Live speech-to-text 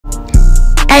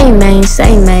Hey man,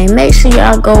 say man, make sure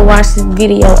y'all go watch this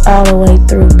video all the way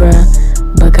through, bruh.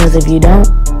 Because if you don't,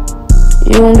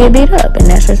 you gonna get beat up, and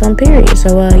that's just on period.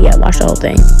 So yeah, watch the whole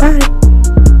thing.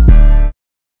 Bye.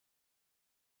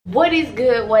 What is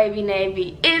good, Wavy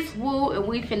Navy? It's Woo, and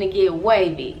we finna get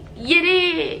wavy. You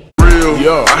did? Real,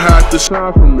 yeah, I had to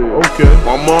shine from me. Okay,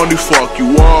 my money fuck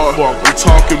you up. I'm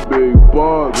talking big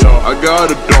bucks. Yeah. I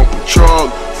got a dumper truck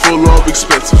full of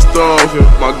expensive stuff.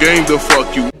 Okay. My game to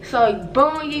fuck you. So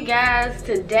boom, you guys,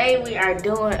 today we are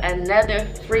doing another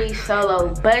free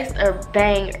solo bust or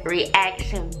bang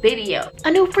reaction video.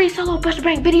 A new free solo bust or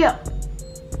bang video.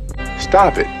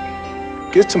 Stop it.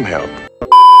 Get some help.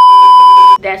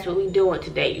 That's what we doing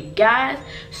today, you guys.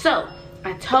 So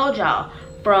I told y'all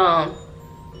from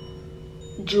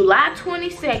July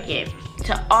 22nd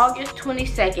to August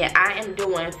 22nd, I am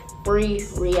doing free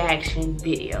reaction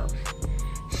videos.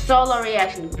 Solo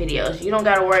reaction videos. You don't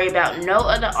gotta worry about no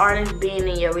other artists being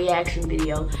in your reaction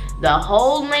video. The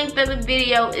whole length of the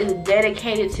video is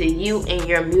dedicated to you and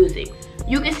your music.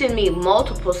 You can send me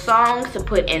multiple songs to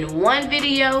put in one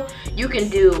video. You can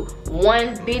do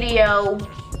one video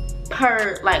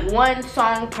per, like one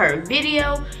song per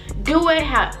video. Do it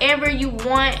however you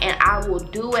want and I will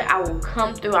do it. I will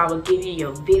come through. I will give you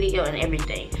your video and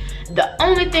everything. The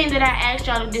only thing that I ask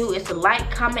y'all to do is to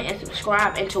like, comment, and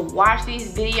subscribe, and to watch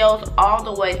these videos all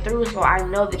the way through so I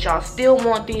know that y'all still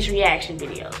want these reaction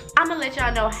videos. I'm gonna let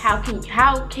y'all know how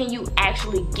can you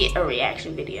actually get a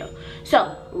reaction video.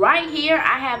 So right here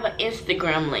I have an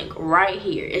Instagram link right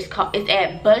here. It's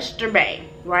at Bust or Bang,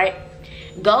 right?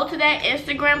 Go to that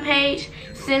Instagram page,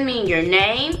 send me your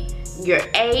name, your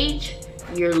age,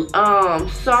 your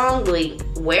song link,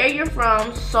 where you're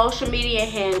from, social media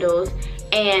handles,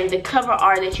 and the cover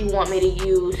art that you want me to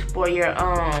use for your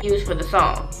use for the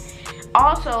song.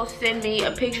 Also send me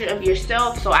a picture of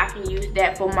yourself so I can use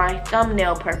that for my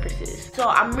thumbnail purposes. So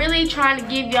I'm really trying to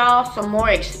give y'all some more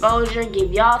exposure,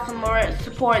 give y'all some more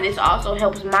support. This also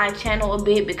helps my channel a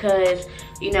bit because,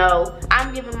 you know,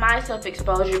 I'm giving myself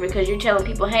exposure because you're telling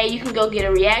people, hey, you can go get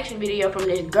a reaction video from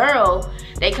this girl.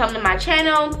 They come to my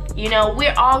channel. You know,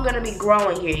 we're all gonna be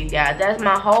growing here, you guys. That's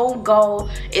my whole goal,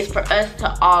 is for us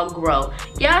to all grow.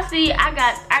 Y'all see, I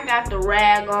got the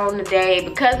rag on today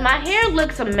because my hair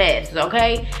looks a mess,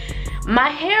 okay? My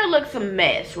hair looks a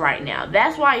mess right now.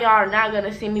 That's why y'all are not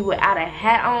gonna see me without a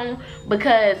hat on,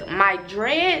 because my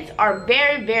dreads are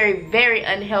very, very, very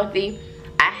unhealthy.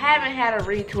 I haven't had a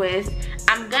retwist.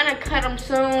 I'm gonna cut them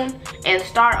soon and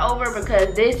start over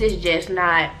because this is just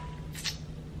not,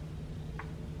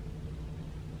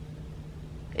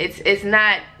 it's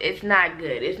not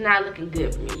good. It's not looking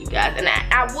good for me, you guys. And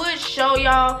I would show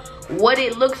y'all what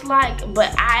it looks like,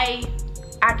 but I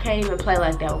can't even play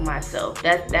like that with myself.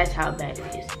 That's how bad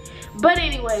it is. But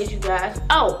anyways, you guys,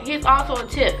 oh, here's also a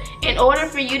tip. In order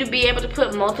for you to be able to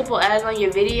put multiple ads on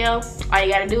your video, all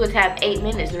you gotta do is have 8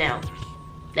 minutes now.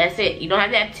 That's it. You don't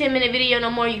have to have a 10-minute video no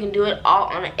more. You can do it all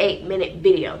on an 8-minute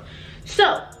video.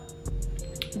 So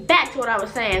back to what I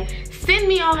was saying. Send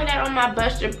me all of that on my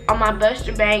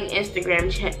Buster Bang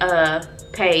Instagram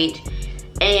page,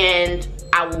 and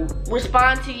I will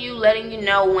respond to you, letting you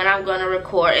know when I'm gonna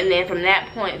record. And then from that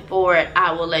point forward,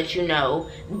 I will let you know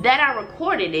that I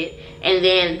recorded it. And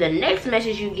then the next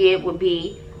message you get would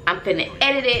be, I'm finna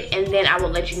edit it, and then I will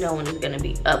let you know when it's gonna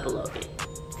be uploaded.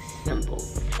 Simple.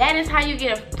 That is how you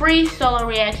get a free solo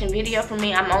reaction video from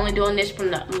me. I'm only doing this from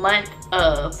the month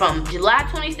from July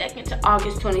 22nd to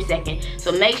August 22nd.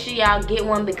 So make sure y'all get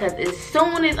one, because as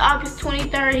soon as August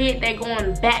 23rd hit, they're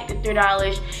going back to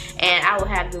 $3, and I will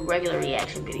have the regular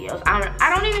reaction videos.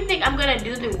 I don't even think I'm gonna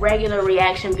do the regular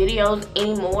reaction videos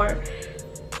anymore,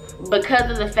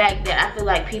 because of the fact that I feel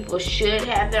like people should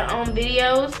have their own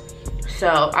videos.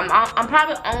 So I'm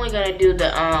probably only gonna do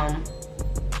the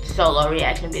solo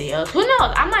reaction videos. Who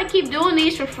knows? I might keep doing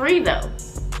these for free though.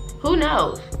 Who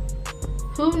knows?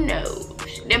 Who knows?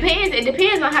 It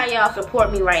depends on how y'all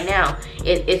support me right now.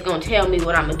 It's gonna tell me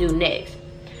what I'm gonna do next.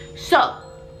 So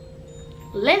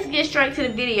let's get straight to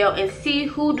the video and see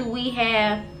who do we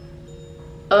have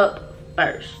up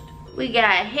first. We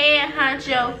got Head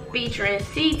Hunchoo featuring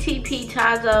CTP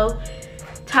Tazo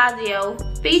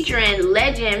featuring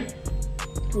Legend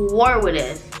War With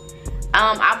Us.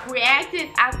 I've reacted,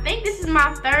 I think this is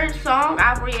my 3rd song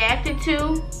I've reacted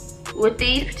to with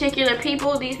these particular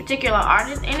people, these particular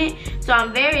artists in it. So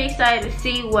I'm very excited to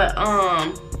see what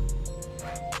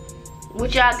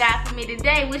y'all got for me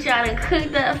today, what y'all done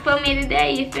cooked up for me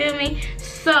today, you feel me?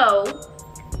 So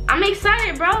I'm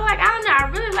excited, bro. Like, I don't know. I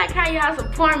really like how y'all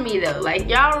support me, though. Like,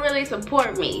 y'all really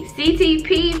support me.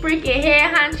 CTP, freaking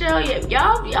Head Hunchoo.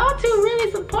 Y'all two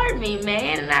really support me,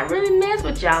 man. And I really mess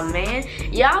with y'all, man.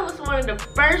 Y'all was one of the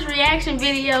first reaction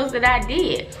videos that I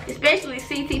did. Especially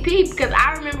CTP, because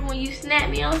I remember when you snapped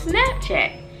me on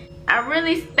Snapchat. I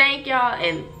really thank y'all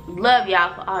and love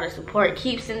y'all for all the support.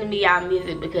 Keep sending me y'all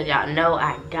music because y'all know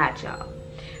I got y'all.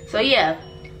 So, yeah.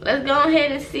 Let's go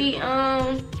ahead and see,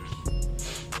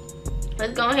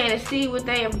 let's go ahead and see what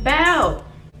they about.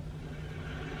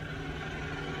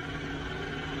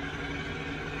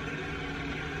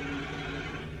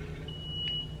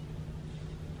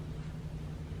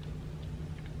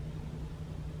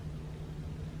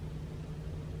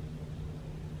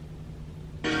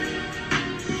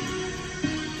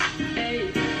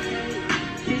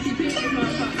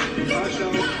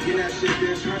 Get that shit,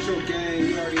 bitch. Hunchoo gang.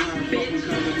 You already know how to fucking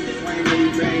come with this flame when we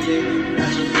bang, nigga.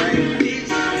 That's your flame, bitch.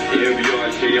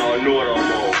 Y'all know what I'm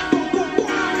on.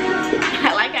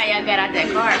 I like how y'all got out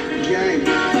that car. Gang.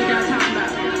 What y'all talking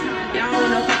about? Y'all don't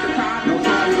know fucking problem. No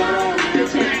problem at all, man.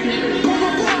 Bitch ass niggas.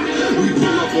 We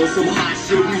pull up on some hot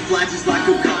shit, we fly just like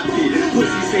a cockpit.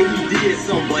 Pussy say he did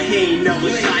something, but he ain't never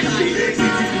shot shit.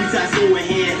 CTP Tazo and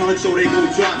Head Hunchoo, they gon'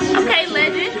 drop shit. Okay,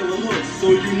 legend. So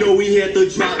you know we had to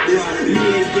drop this. Me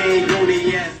and gang on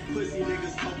they ass. Pussy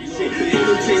niggas talking shit. Told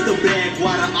them chase the bag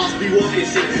while the ops be walking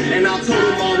shit. And I told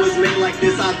them I was late like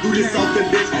this. I do this off the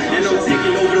bitch. And I'm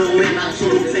taking over the land. I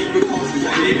told them take precautions,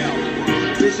 bitch.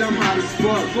 Bitch, I'm hot as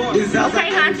fuck. This out Okay,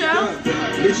 Hunchoo.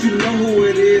 Bitch, you know who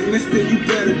it is. Mister, you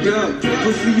better duck.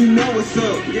 Pussy, you know what's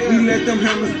up. We let them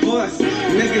hammers bust.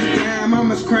 Niggas dying,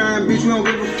 mama's crying. Bitch, we don't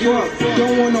give a fuck.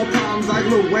 Don't want no problems like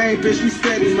Lil Wayne. Bitch, we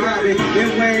steady mobbing. Then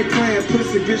we ain't playing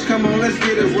pussy. Bitch, come on, let's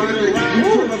get it rockin'. We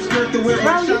pull up skirt the whip.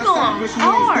 Bro, you going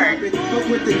hard. Fuck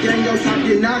with the gang, yo, top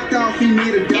get knocked off. He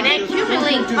need a doctor. And that Cuban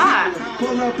link hot.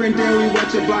 Pull up and then we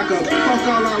watch your block up. Fuck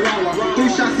all our wawa. 3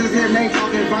 shots is here, ain't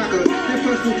talking vodka. Then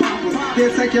pistol poppers. Then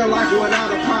take your life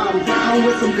without a problem. I'm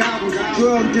with some goblins,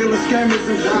 drug dealers, scammers,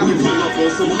 and We goblins. pull up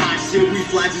on some hot shit, we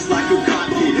fly just like a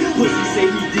cockpit. Pussy say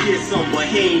he did something, but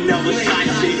he ain't never shot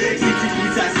shit. CTP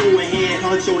Tazo and Head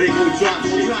Hunchoo, they gon' drop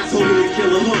shit. Told me to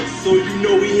kill a hook, so you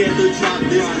know we had to drop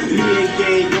this. Me and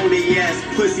gang on they ass,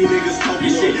 pussy niggas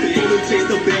talking shit. Told them chase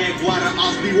the bag while the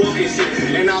ops be walking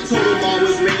shit. And I told them I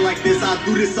was made like this, I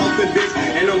do this off the bitch.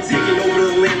 And I'm taking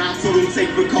over the land, I told them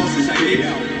take precautions, bitch.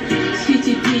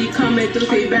 CTP coming through,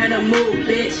 so you better move,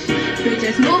 bitch. Bitch,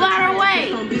 just Move out her way.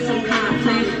 It's gonna be some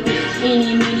conflict.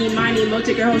 Eeny, meeny, miny, mo,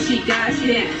 take her home, she got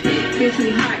hit. Bitch, we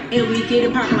hot, and we get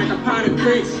it poppin' like a pot of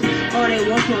grits. All they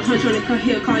want smoke, hunch when they come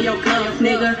here, call your bluff,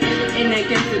 nigga. And that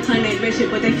gangsta claim that bitch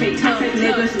shit, but they fake tough,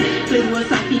 niggas. Please,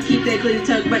 what's up, he keep that glitzy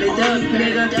tuck by the dub,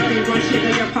 nigga. They run shit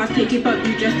on your pots, can't keep up,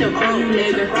 you just a broke,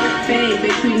 nigga. Bang,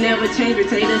 bitch, we never change, we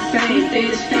stay the same,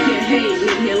 bitch. Here, hey,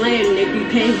 nigga, here lame, nigga, we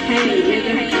pay, hey,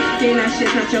 nigga. Getting that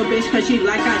shit, not your bitch, cause she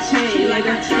like I change, nigga.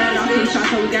 Let off these shots,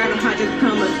 so we got them hot, just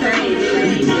become a thing,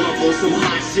 We nigga. pull up on some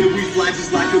hot shit, we fly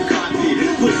just like a cockpit.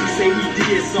 Pussy say he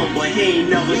did something, but he ain't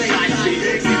never shot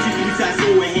shit. CTP Tazo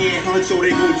and Head Hunchoo,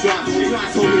 they gon' drop shit.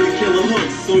 Told me to kill a hook,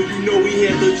 so you know we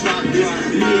had to drop this.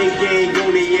 Me and gang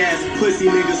on they ass, pussy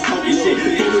niggas talking shit.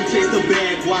 Told them chase the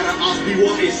bag while the ops be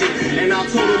walking shit. And I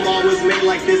told them I was made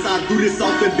like this, I do this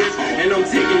off the bitch. And I'm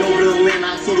taking over the land,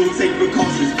 I told them take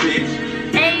precautions, bitch.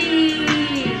 Hey.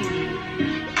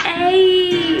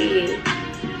 Hey.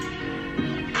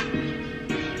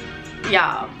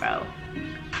 Y'all, bro.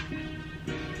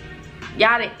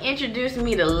 Y'all done introduced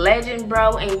me to Legend,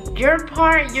 bro. And your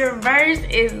part, your verse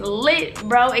is lit,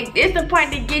 bro. It's the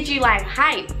part that gets you like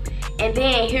hype. And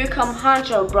then here come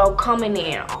Hunchoo, bro, coming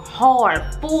in hard,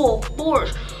 full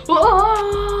force.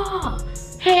 Oh,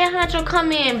 hey, Hunchoo,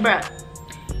 come in, bro.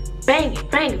 Banging,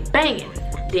 banging, banging.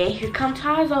 Then here come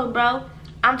Tazo, bro.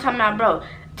 I'm talking about, bro.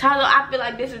 Tazo, I feel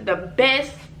like this is the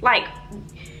best. Like,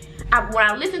 when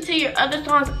I listen to your other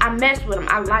songs, I mess with them.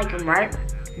 I like them, right?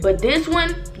 But this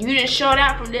one, you didn't show it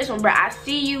out from this one, bro. I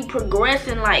see you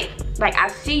progressing, like I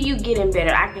see you getting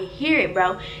better. I can hear it,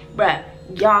 bro. Bro,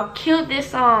 y'all killed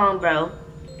this song, bro.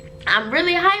 I'm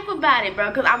really hype about it,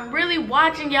 bro, because I'm really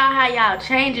watching y'all how y'all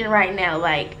changing right now.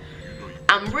 Like,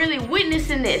 I'm really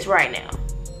witnessing this right now.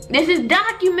 This is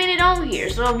documented on here.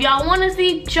 So if y'all want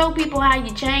to show people how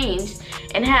you changed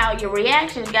and how your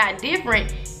reactions got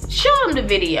different, show them the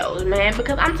videos, man.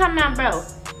 Because I'm talking about, bro,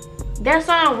 that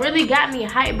song really got me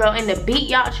hyped, bro. And the beat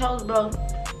y'all chose, bro,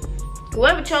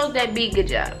 whoever chose that beat, good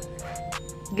job.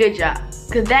 Good job.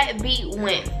 Because that beat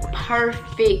went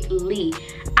perfectly.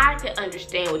 I could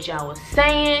understand what y'all was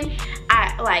saying.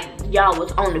 Y'all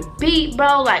was on the beat,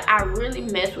 bro. Like, I really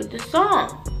messed with the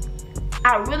song.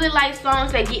 I really like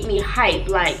songs that get me hyped.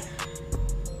 Like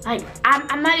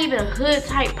I'm not even a hood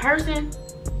type person.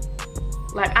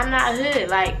 Like, I'm not hood.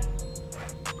 Like,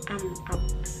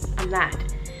 I'm not.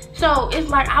 So it's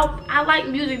like I like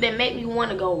music that make me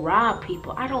want to go rob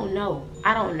people. I don't know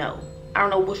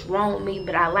what's wrong with me,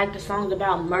 but I like the songs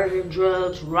about murder,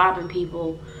 drugs, robbing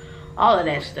people, all of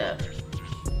that stuff.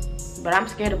 But I'm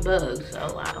scared of bugs,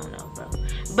 so I don't know, bro.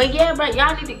 But yeah, bro,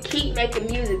 y'all need to keep making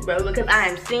music, bro, because I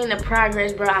am seeing the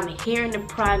progress, bro. I'm hearing the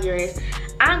progress.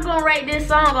 I'm gonna rate this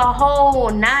song a whole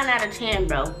 9 out of 10,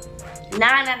 bro. 9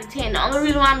 out of 10. The only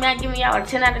reason why I'm not giving y'all a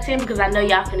 10 out of 10 because I know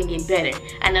y'all finna get better.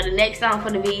 I know the next song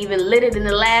finna be even litter than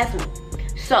the last one.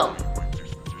 So,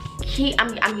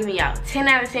 I'm giving y'all 10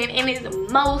 out of 10, and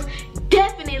it's most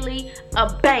definitely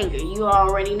a banger. You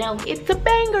already know it's a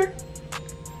banger.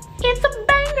 It's a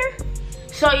banger.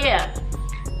 So yeah,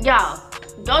 y'all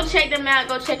go check them out.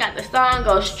 Go check out the song.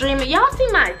 Go stream it. Y'all see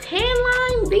my tan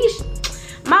line?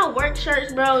 My work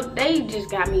shirts, bro, they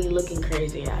just got me looking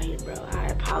crazy out here, bro. I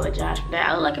apologize for that.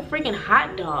 I look like a freaking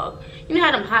hot dog. You know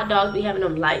how them hot dogs be having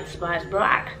them light spots, bro?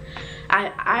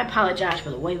 I apologize for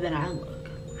the way that I look.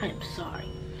 I am sorry.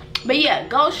 But yeah,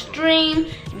 go stream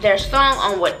their song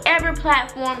on whatever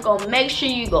platform. Go make sure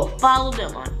you go follow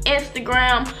them on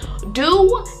Instagram.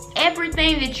 Do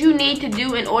everything that you need to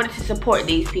do in order to support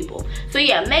these people. So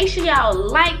yeah, make sure y'all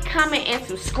like, comment, and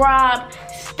subscribe.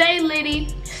 Stay litty,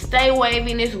 stay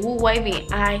wavy, and it's Woo Wavy,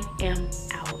 and I am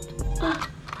out.